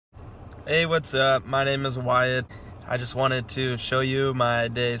Hey, what's up? My name is Wyatt. I just wanted to show you my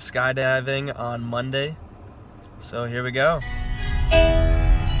day skydiving on Monday. So here we go.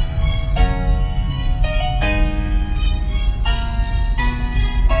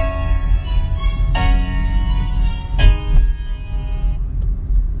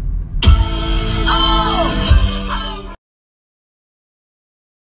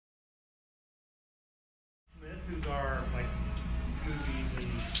 Who's our movies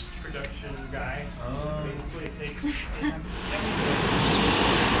and production guy. Basically it takes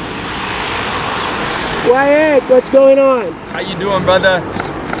Wyatt, what's going on? How you doing, brother?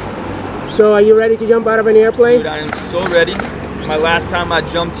 So are you ready to jump out of an airplane? Dude, I am so ready. My last time I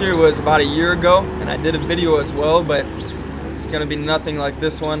jumped here was about a year ago, and I did a video as well, but it's gonna be nothing like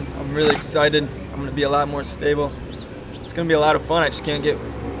this one. I'm really excited. I'm gonna be a lot more stable. It's gonna be a lot of fun. I just can't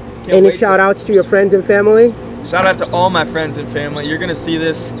Any wait shout outs to your friends and family? Shout out to all my friends and family. You're gonna see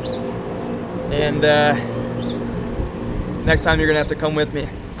this, and next time you're gonna have to come with me.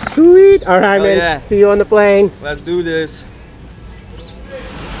 Sweet. All right, man. Yeah. See you on the plane. Let's do this.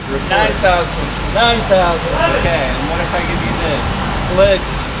 9,000. 9,000. Okay, and what if I give you this?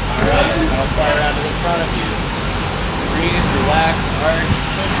 Clicks. Alright, I'll fly around to the front of you. Breathe, relax, arch.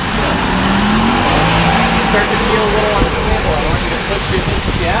 Start to feel a little unstable. I want you to push your hips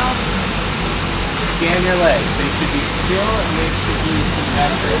down. Scan your legs. They should be still and they should be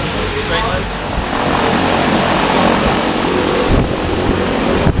symmetric. Straight.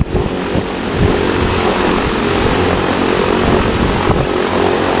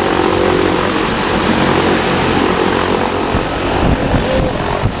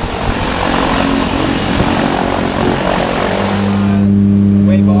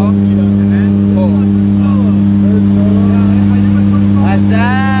 Wave off, and then pull. What's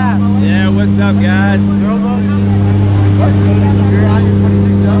up? Yeah, what's up, guys? You're on your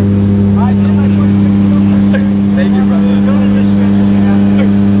 26 jump? I did my 26 jump. Thank you, brother.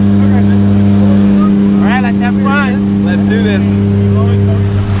 Alright, let's have fun. Let's do this.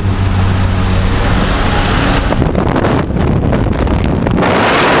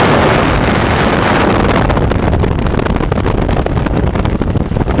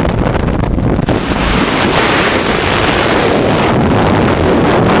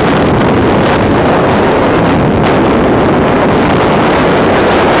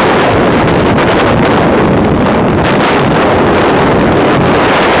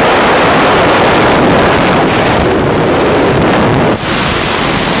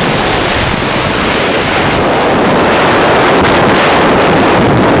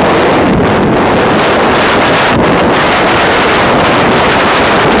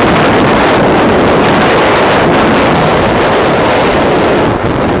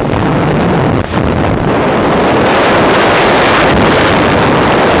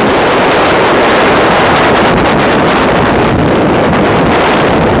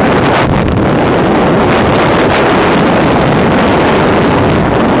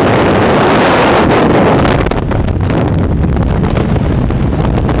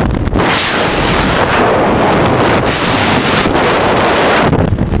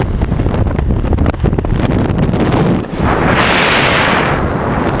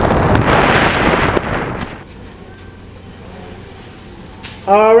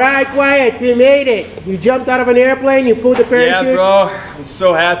 All right, Wyatt, you made it. You jumped out of an airplane. You pulled the parachute. Yeah, bro. I'm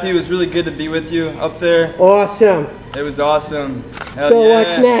so happy. It was really good to be with you up there. Awesome. It was awesome. Hell So yeah.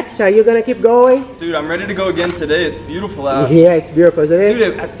 what's next? Are you gonna keep going? Dude, I'm ready to go again today. It's beautiful out. Yeah, it's beautiful, isn't it?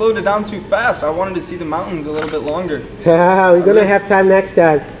 Dude, I floated down too fast. I wanted to see the mountains a little bit longer. We're gonna have time next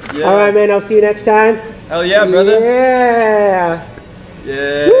time. Yeah. All right, man. I'll see you next time. Hell yeah, brother. Yeah.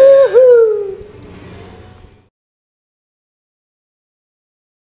 Yeah. Woohoo.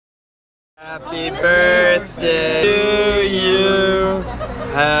 Happy birthday to you.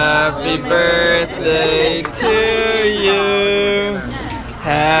 Happy birthday to you.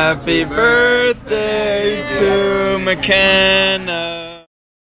 Happy birthday to McKenna.